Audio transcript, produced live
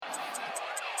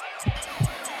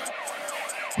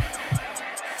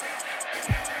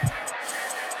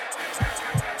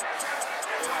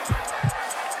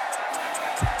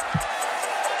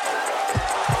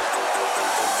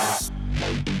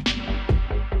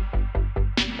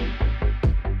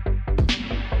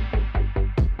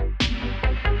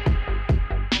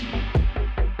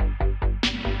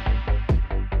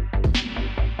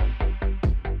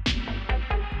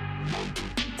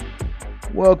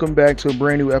Welcome back to a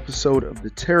brand new episode of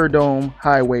the Terror Dome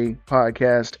Highway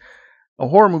Podcast, a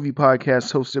horror movie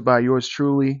podcast hosted by yours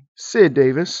truly, Sid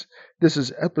Davis. This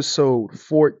is episode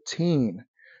 14.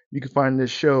 You can find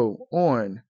this show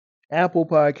on Apple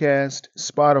Podcast,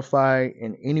 Spotify,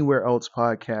 and anywhere else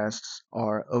podcasts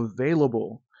are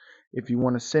available. If you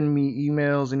want to send me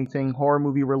emails, anything horror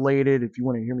movie related, if you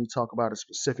want to hear me talk about a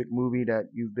specific movie that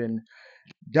you've been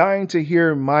dying to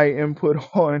hear my input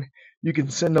on, you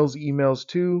can send those emails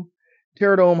to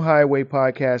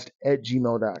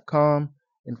terradomehighwaypodcast@gmail.com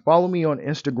and follow me on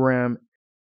Instagram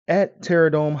at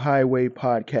Terradome Highway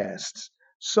Podcasts.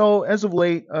 So as of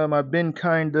late, I've been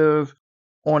kind of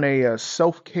on a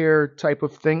self-care type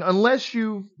of thing. Unless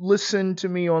you listen to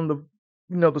me on the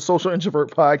Social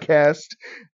Introvert podcast,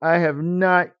 I have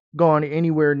not gone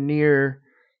anywhere near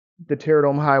the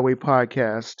Terradome Highway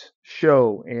Podcast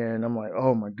show, and I'm like,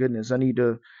 oh my goodness, I need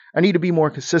to be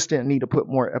more consistent. I need to put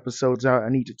more episodes out. I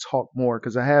need to talk more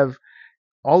because I have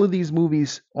all of these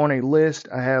movies on a list.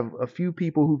 I have a few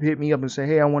people who've hit me up and say,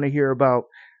 hey, I want to hear about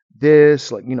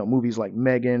this, like, movies like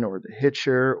Megan or The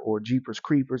Hitcher or Jeepers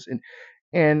Creepers,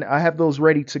 and I have those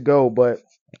ready to go, but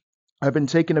I've been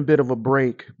taking a bit of a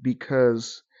break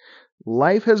because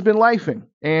life has been lifing.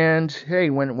 And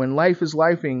hey, when life is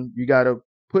lifing, you got to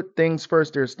put things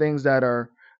first. There's things that are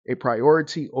a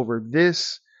priority over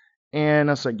this. And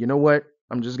I was like, you know what?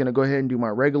 I'm just going to go ahead and do my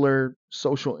regular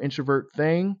social introvert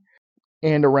thing.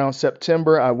 And around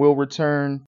September, I will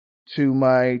return to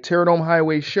my Terradome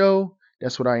Highway show.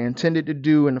 That's what I intended to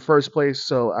do in the first place.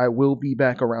 So I will be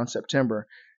back around September,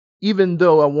 even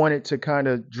though I wanted to kind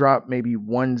of drop maybe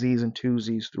onesies and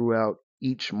twosies throughout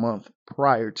each month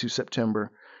prior to September.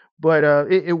 But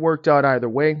it worked out either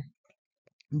way.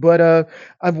 But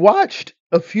I've watched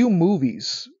a few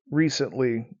movies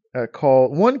recently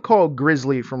called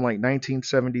Grizzly from like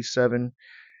 1977.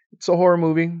 It's a horror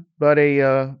movie about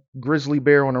a grizzly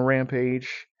bear on a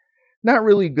rampage. Not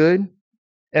really good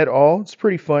at all. It's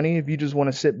pretty funny if you just want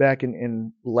to sit back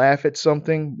and laugh at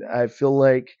something. I feel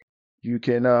like you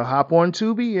can hop on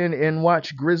Tubi and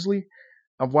watch Grizzly.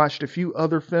 I've watched a few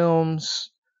other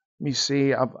films. Let me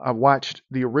see. I've watched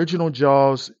the original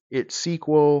Jaws, its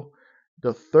sequel,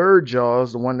 the third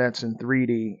Jaws, the one that's in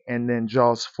 3D, and then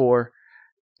Jaws 4.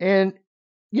 And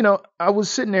I was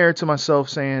sitting there to myself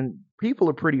saying, people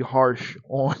are pretty harsh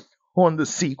on on the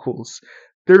sequels.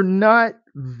 They're not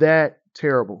that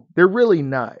terrible. They're really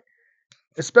not.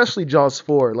 Especially Jaws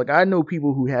 4. Like, I know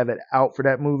people who have it out for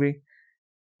that movie,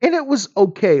 and it was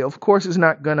okay. Of course, it's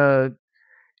not gonna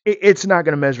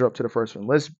measure up to the first one.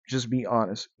 Let's just be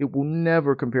honest. It will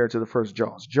never compare to the first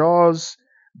Jaws. Jaws,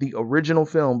 the original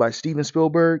film by Steven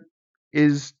Spielberg,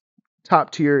 is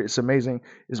top tier. It's amazing.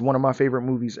 It's one of my favorite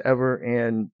movies ever.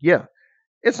 And yeah,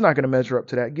 it's not going to measure up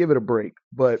to that. Give it a break.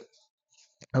 But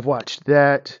I've watched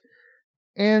that.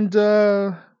 And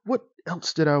what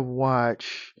else did I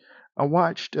watch? I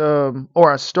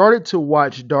started to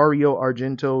watch Dario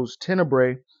Argento's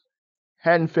Tenebrae.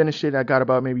 Hadn't finished it. I got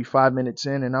about maybe 5 minutes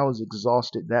in and I was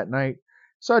exhausted that night.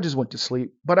 So I just went to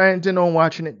sleep. But I intend on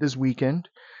watching it this weekend.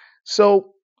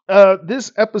 So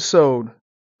this episode,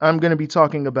 I'm going to be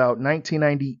talking about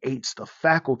 1998's The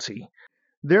Faculty.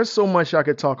 There's so much I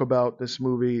could talk about this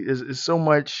movie. Is so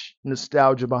much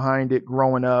nostalgia behind it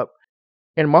growing up.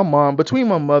 And my mom, between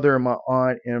my mother and my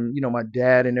aunt and, my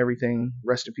dad and everything,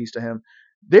 rest in peace to him,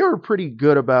 they were pretty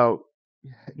good about,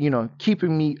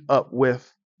 keeping me up with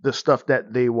the stuff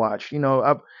that they watch.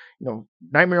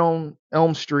 Nightmare on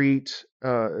Elm Street,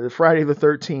 Friday the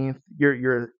 13th,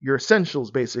 your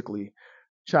essentials basically,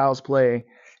 Child's Play,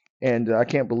 and I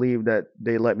can't believe that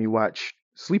they let me watch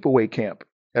Sleepaway Camp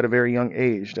at a very young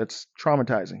age. That's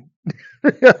traumatizing.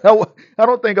 I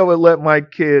don't think I would let my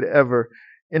kid ever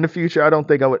in the future. I don't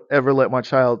think I would ever let my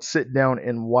child sit down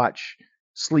and watch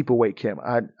Sleepaway Camp.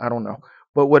 I don't know,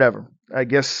 but whatever. I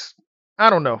guess I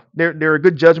don't know. They're a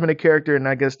good judgment of character, and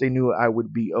I guess they knew I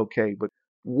would be okay. But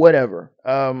whatever.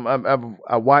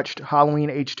 I watched Halloween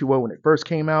H2O when it first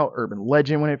came out, Urban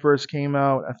Legend when it first came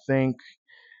out. I think,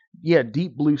 yeah,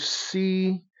 Deep Blue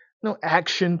Sea. No,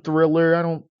 action thriller. I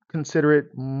don't consider it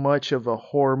much of a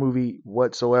horror movie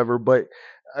whatsoever, but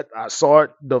I saw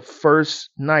it the first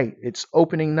night. It's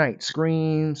opening night.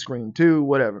 Scream 2,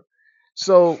 whatever.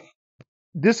 So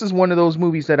this is one of those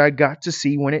movies that I got to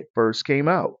see when it first came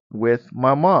out with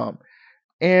my mom.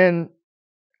 And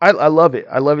I love it.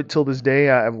 I love it till this day.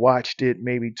 I've watched it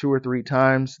maybe 2 or 3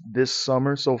 times this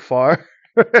summer so far.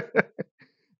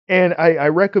 And I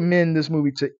recommend this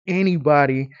movie to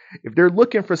anybody if they're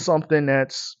looking for something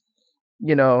that's,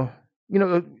 you know,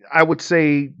 I would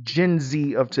say Gen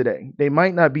Z of today. They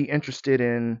might not be interested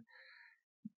in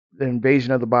the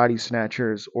Invasion of the Body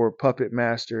Snatchers or Puppet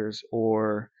Masters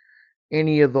or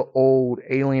any of the old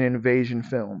alien invasion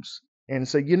films and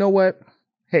say, you know what?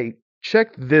 Hey,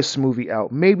 check this movie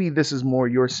out. Maybe this is more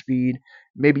your speed.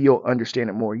 Maybe you'll understand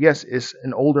it more. Yes, it's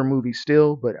an older movie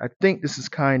still, but I think this is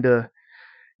kind of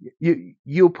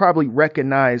you'll probably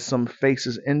recognize some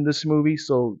faces in this movie,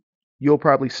 so you'll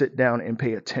probably sit down and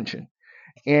pay attention.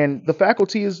 And The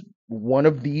Faculty is one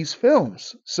of these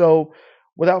films. So,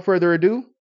 without further ado,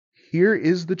 here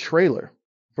is the trailer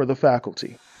for The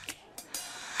Faculty.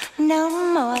 No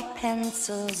more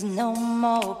pencils, no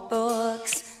more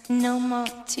books, no more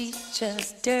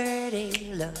teachers'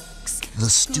 dirty looks. The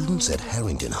students at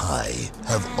Harrington High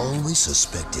have always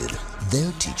suspected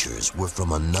their teachers were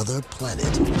from another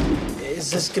planet.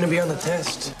 Is this gonna be on the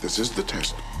test? This is the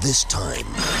test. This time,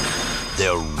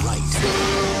 they're right.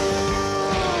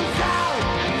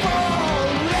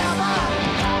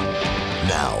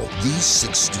 Now, these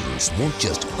 6 students won't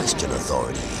just question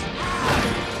authority.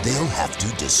 They'll have to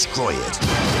destroy it.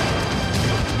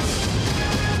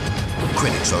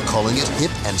 Critics are calling it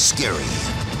hip and scary.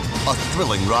 A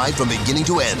thrilling ride from beginning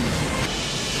to end.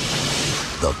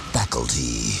 The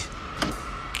Faculty.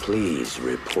 Please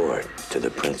report to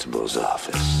the principal's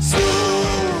office.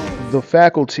 The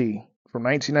Faculty from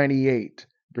 1998,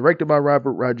 directed by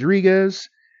Robert Rodriguez,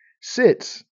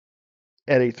 sits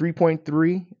at a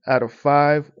 3.3 out of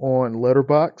 5 on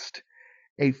Letterboxd,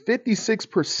 a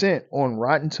 56% on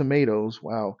Rotten Tomatoes.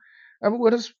 Wow.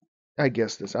 What is, I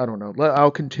guess this, I don't know. I'll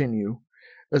continue.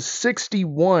 A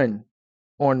 61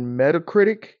 on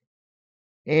Metacritic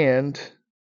and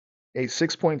a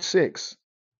 6.6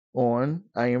 on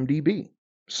IMDb.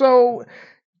 So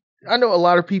I know a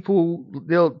lot of people,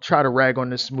 they'll try to rag on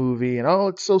this movie and, oh,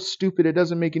 it's so stupid. It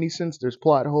doesn't make any sense. There's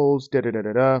plot holes, da da da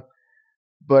da da.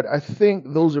 But I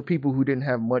think those are people who didn't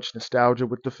have much nostalgia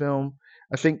with the film.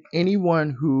 I think anyone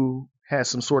who has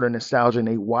some sort of nostalgia and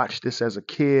they watched this as a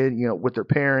kid, with their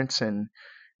parents and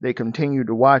they continue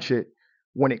to watch it,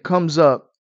 when it comes up,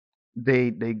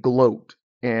 they gloat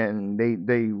and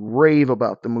they rave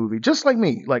about the movie, just like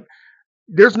me. Like,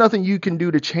 there's nothing you can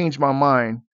do to change my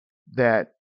mind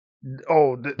that,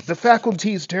 oh, the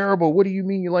Faculty is terrible. What do you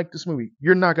mean you like this movie?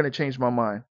 You're not going to change my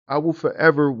mind. I will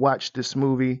forever watch this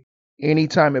movie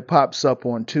anytime it pops up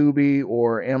on Tubi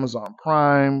or Amazon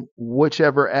Prime,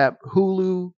 whichever app,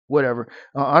 Hulu, whatever.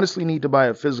 I honestly need to buy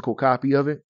a physical copy of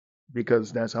it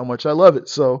because that's how much I love it.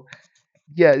 So,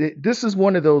 yeah, this is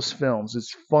one of those films.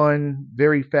 It's fun,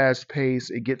 very fast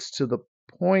paced. It gets to the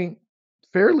point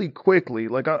fairly quickly.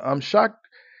 Like, I'm shocked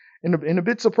and a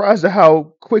bit surprised at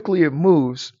how quickly it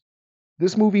moves.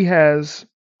 This movie has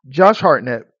Josh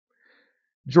Hartnett,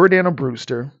 Jordana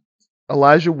Brewster,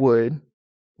 Elijah Wood,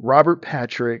 Robert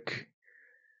Patrick,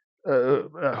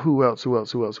 who else?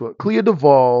 Clea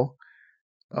Duvall,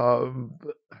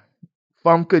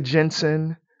 Famke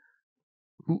Jensen.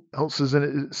 Who else is in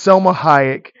it? Selma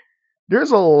Hayek. There's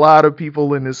a lot of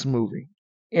people in this movie.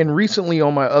 And recently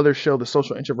on my other show, the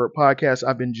Social Introvert Podcast,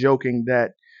 I've been joking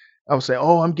that I would say,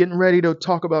 oh, I'm getting ready to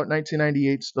talk about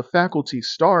 1998's The Faculty,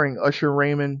 starring Usher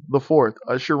Raymond IV.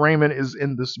 Usher Raymond is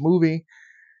in this movie.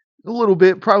 A little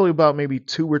bit, probably about maybe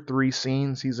 2 or 3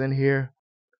 scenes he's in here.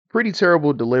 Pretty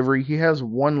terrible delivery. He has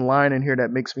one line in here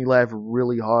that makes me laugh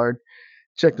really hard.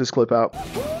 Check this clip out.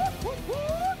 Hey,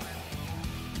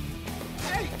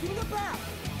 give me the bat.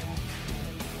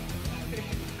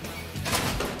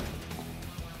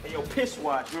 Hey, yo, piss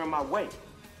watch, you're in my way.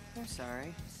 I'm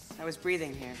sorry. I was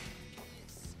breathing here.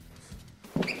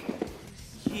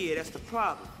 Yeah, that's the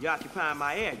problem. You occupying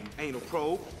my air, you anal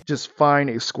probe. Just fine,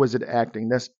 exquisite acting.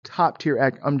 That's top tier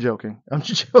act. I'm joking. I'm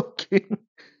joking.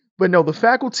 But no, The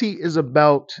Faculty is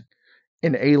about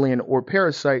an alien or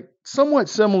parasite, somewhat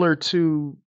similar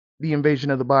to the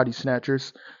Invasion of the Body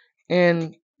Snatchers.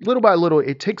 And little by little,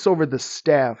 it takes over the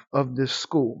staff of this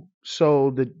school.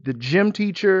 So the gym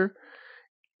teacher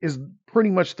is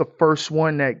pretty much the first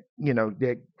one that,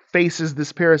 that faces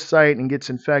this parasite and gets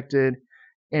infected.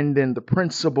 And then the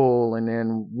principal, and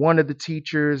then one of the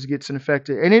teachers gets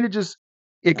infected. And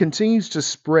it continues to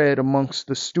spread amongst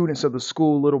the students of the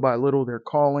school little by little. They're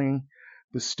calling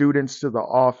the students to the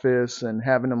office and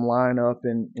having them line up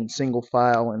in single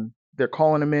file. And they're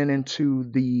calling them into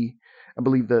the I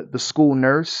believe the school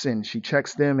nurse, and she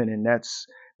checks them, and then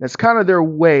that's kind of their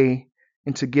way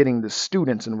into getting the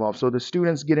students involved. So the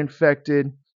students get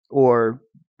infected, or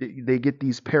they get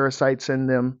these parasites in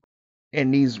them,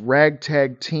 and these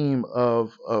ragtag team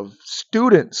of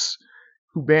students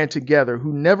who band together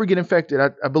who never get infected.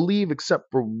 I believe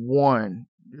except for one.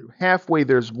 Halfway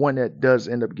there's one that does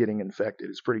end up getting infected.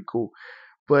 It's pretty cool.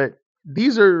 But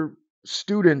these are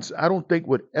students I don't think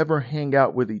would ever hang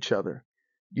out with each other.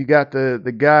 You got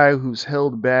the guy who's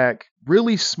held back,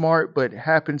 really smart, but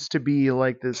happens to be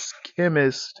like this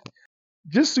chemist,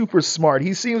 just super smart.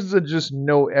 He seems to just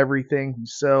know everything. He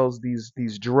sells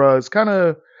these drugs, kind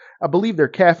of. I believe they're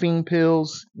caffeine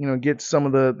pills. Gets some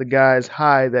of the guys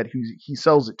high that he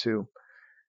sells it to.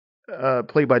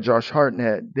 Played by Josh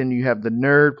Hartnett. Then you have the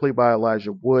nerd, played by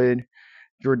Elijah Wood.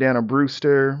 Jordana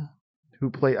Brewster,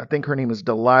 I think her name is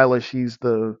Delilah. She's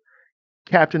the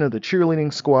captain of the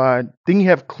cheerleading squad. Then you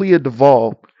have Clea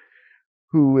Duvall,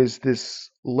 who is this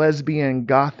lesbian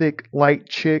gothic light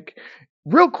chick.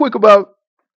 Real quick about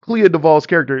Clea Duvall's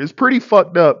character, it's pretty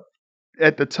fucked up.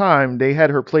 At the time, they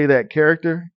had her play that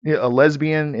character, a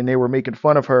lesbian, and they were making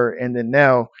fun of her. And then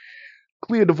now,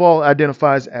 Clea Duvall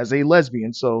identifies as a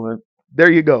lesbian. So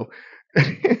there you go.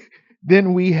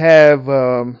 Then we have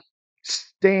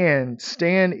Stan.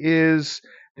 Stan is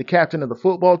the captain of the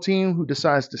football team who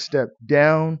decides to step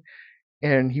down,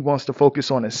 and he wants to focus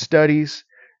on his studies.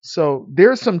 So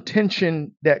there's some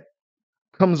tension that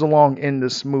comes along in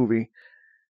this movie.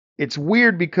 It's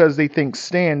weird because they think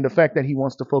Stan, the fact that he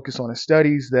wants to focus on his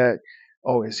studies, that,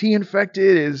 oh, is he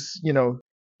infected? Is,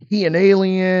 he an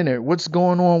alien? Or what's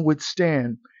going on with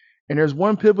Stan? And there's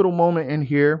one pivotal moment in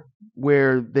here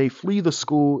where they flee the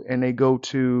school and they go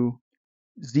to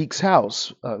Zeke's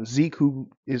house. Zeke,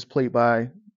 who is played by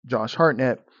Josh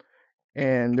Hartnett,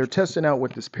 and they're testing out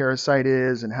what this parasite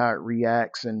is and how it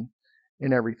reacts and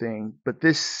everything. But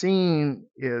this scene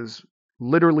is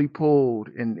literally pulled,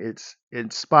 and it's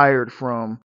inspired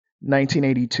from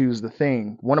 1982's The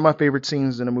Thing. One of my favorite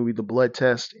scenes in the movie, the blood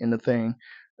test in The Thing.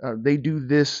 They do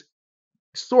this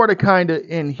sort of kind of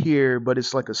in here, but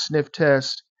it's like a sniff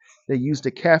test. They use the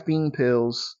caffeine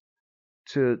pills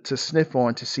to sniff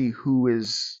on to see who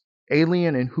is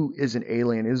alien and who isn't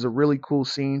alien. It was a really cool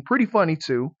scene, pretty funny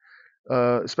too,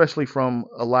 especially from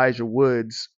Elijah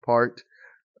Wood's part.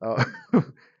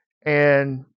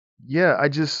 And yeah,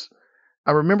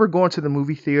 I remember going to the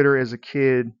movie theater as a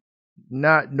kid,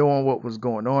 not knowing what was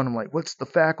going on. I'm like, what's the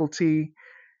faculty?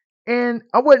 And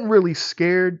I wasn't really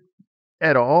scared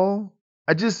at all.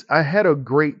 I had a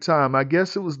great time. I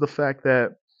guess it was the fact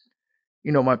that,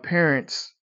 my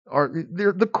parents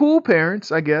they're the cool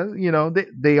parents, I guess.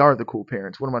 They are the cool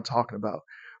parents. What am I talking about?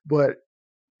 But,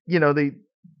 they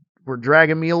were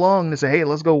dragging me along to say, hey,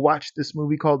 let's go watch this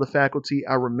movie called The Faculty.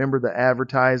 I remember the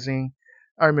advertising.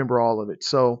 I remember all of it.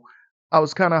 So I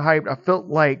was kind of hyped. I felt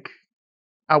like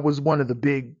I was one of the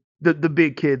big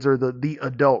kids, or the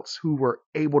adults who were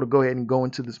able to go ahead and go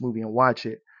into this movie and watch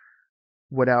it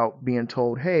without being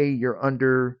told, hey, you're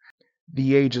under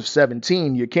the age of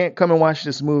 17. You can't come and watch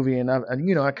this movie. And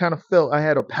I kind of felt I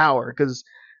had a power because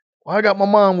I got my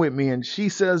mom with me and she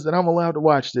says that I'm allowed to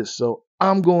watch this. So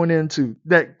I'm going into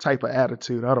that type of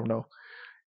attitude. I don't know.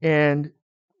 And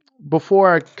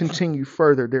before I continue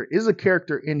further, there is a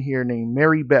character in here named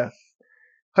Mary Beth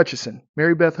Hutchison.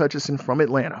 Mary Beth Hutchison from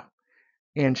Atlanta.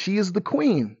 And she is the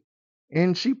queen.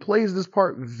 And she plays this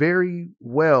part very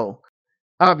well.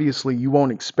 Obviously, you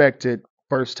won't expect it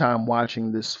first time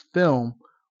watching this film.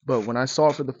 But when I saw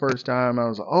it for the first time, I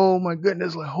was like, oh my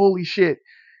goodness, like, holy shit.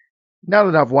 Now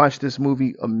that I've watched this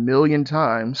movie a million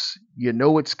times, you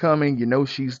know it's coming. You know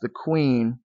she's the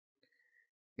queen.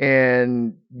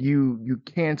 And you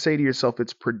can say to yourself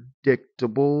it's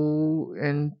predictable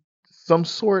in some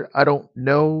sort. I don't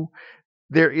know.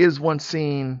 There is one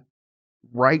scene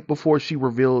right before she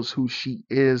reveals who she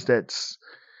is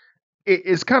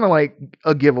it's kind of like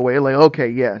a giveaway. Like, okay,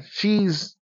 yeah,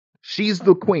 she's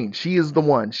the queen. She is the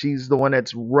one. She's the one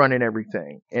that's running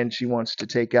everything. And she wants to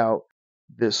take out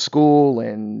this school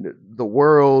and the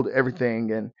world,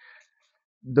 everything. And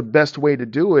the best way to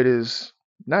do it is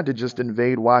not to just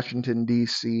invade Washington,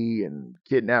 D.C. and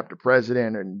kidnap the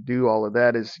president and do all of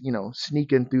that, is,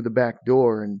 sneak in through the back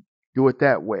door and do it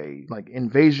that way, like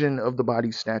Invasion of the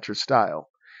Body Snatcher style.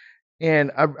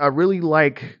 And I really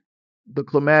like the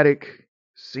climatic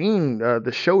scene,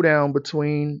 the showdown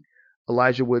between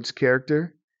Elijah Wood's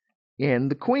character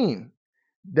and the queen.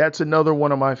 That's another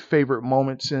one of my favorite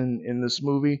moments in this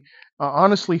movie. I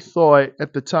honestly thought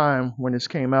at the time when this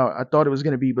came out, I thought it was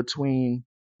going to be between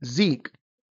Zeke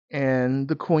and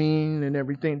the queen and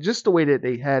everything, just the way that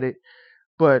they had it.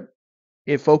 But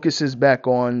it focuses back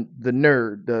on the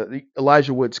nerd, the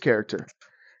Elijah Wood's character.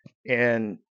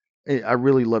 And I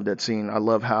really love that scene. I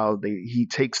love how he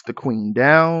takes the queen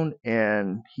down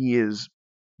and he is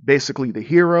basically the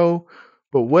hero.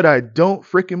 But what I don't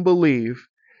freaking believe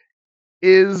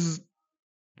is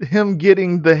him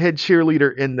getting the head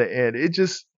cheerleader in the end. It's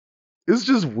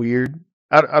just weird.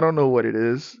 I don't know what it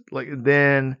is. Like,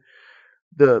 then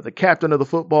the captain of the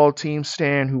football team,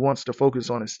 Stan, who wants to focus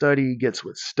on his study, gets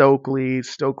with Stokely.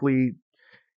 Stokely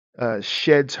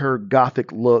sheds her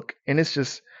gothic look, and it's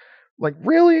just like,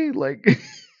 really? Like,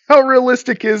 how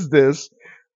realistic is this?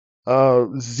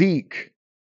 Zeke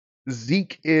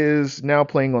is now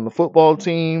playing on the football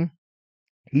team.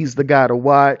 He's the guy to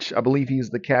watch. I believe he's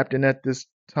the captain at this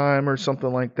time or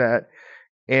something like that.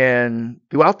 And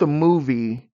throughout the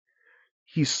movie,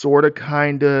 he sort of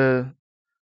kind of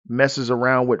messes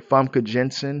around with Famke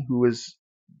Jensen, who is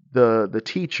the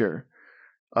teacher.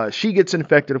 She gets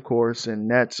infected, of course, and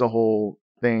that's a whole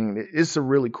thing. It's a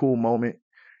really cool moment.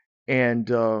 And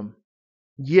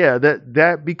yeah,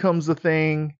 that becomes the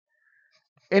thing.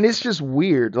 And it's just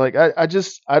weird. Like, I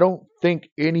don't think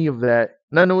any of that,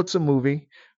 and I know it's a movie,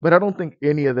 but I don't think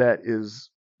any of that is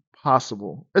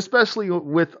possible, especially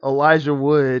with Elijah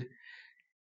Wood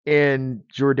and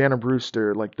Jordana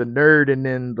Brewster, like the nerd and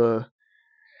then the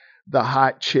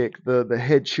hot chick, the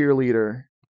head cheerleader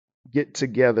get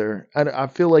together. I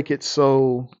feel like it's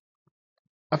so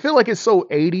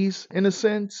 80s in a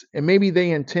sense, and maybe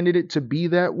they intended it to be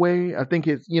that way. I think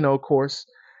it's, of course,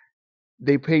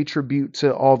 they pay tribute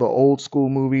to all the old school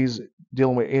movies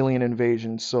dealing with alien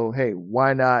invasion. So, hey,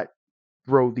 why not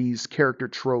throw these character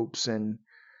tropes and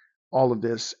all of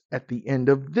this at the end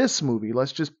of this movie?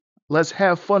 Let's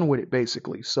have fun with it,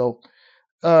 basically. So,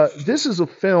 this is a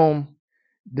film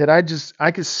that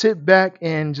I could sit back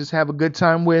and just have a good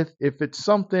time with. If it's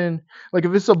something like,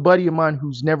 if it's a buddy of mine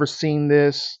who's never seen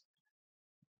this,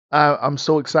 I'm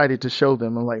so excited to show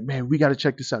them. I'm like, man, we got to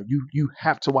check this out. You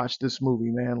have to watch this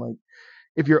movie, man. Like,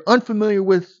 if you're unfamiliar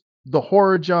with the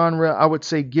horror genre, I would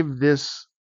say give this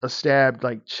a stab.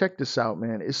 Like, check this out,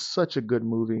 man. It's such a good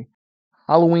movie.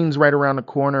 Halloween's right around the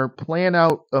corner. Plan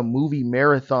out a movie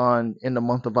marathon in the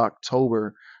month of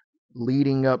October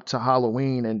leading up to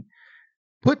Halloween, and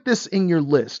put this in your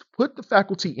list. Put The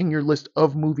Faculty in your list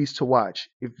of movies to watch.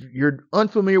 If you're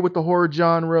unfamiliar with the horror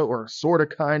genre, or sort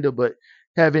of, kind of, but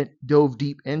haven't dove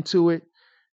deep into it,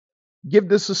 give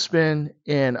this a spin,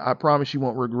 and I promise you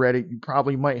won't regret it. You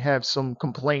probably might have some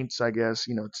complaints, I guess.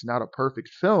 It's not a perfect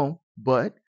film,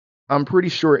 but I'm pretty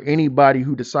sure anybody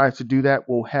who decides to do that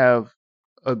will have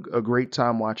a great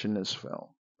time watching this film.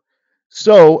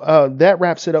 So that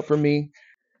wraps it up for me.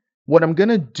 What I'm going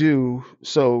to do,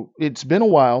 so it's been a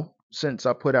while since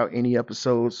I put out any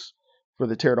episodes for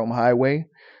the Terradome Highway.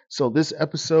 So this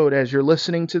episode, as you're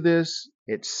listening to this,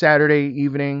 it's Saturday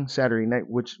evening, Saturday night,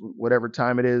 whatever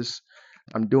time it is.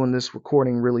 I'm doing this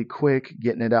recording really quick,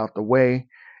 getting it out the way.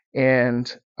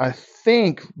 And I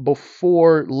think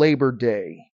before Labor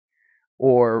Day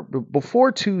or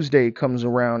before Tuesday comes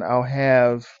around, I'll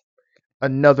have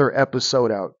another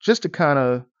episode out just to kind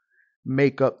of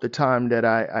make up the time that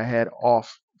I had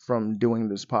off from doing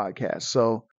this podcast.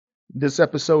 So this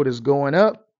episode is going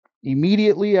up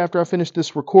immediately after I finish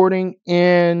this recording,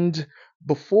 and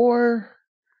before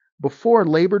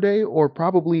Labor Day, or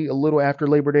probably a little after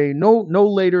Labor Day, no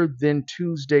later than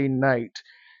Tuesday night,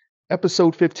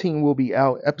 episode 15 will be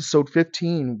out. Episode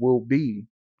 15 will be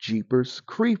Jeepers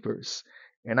Creepers,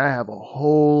 and I have a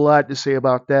whole lot to say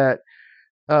about that.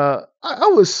 I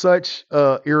was such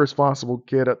a irresponsible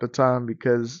kid at the time,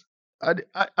 because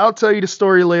I'll tell you the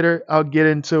story later. I'll get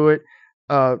into it.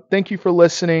 Thank you for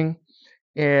listening.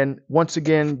 And once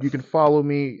again, you can follow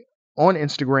me on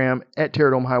Instagram at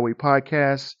Terradome Highway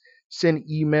Podcast. Send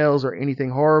emails or anything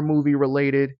horror movie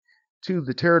related to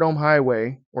the Terradome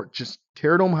Highway, or just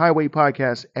Terradome Highway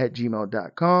Podcast at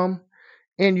gmail.com.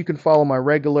 And you can follow my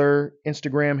regular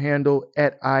Instagram handle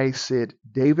at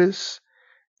iSidDavis.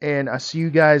 And I see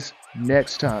you guys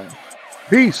next time.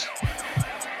 Peace.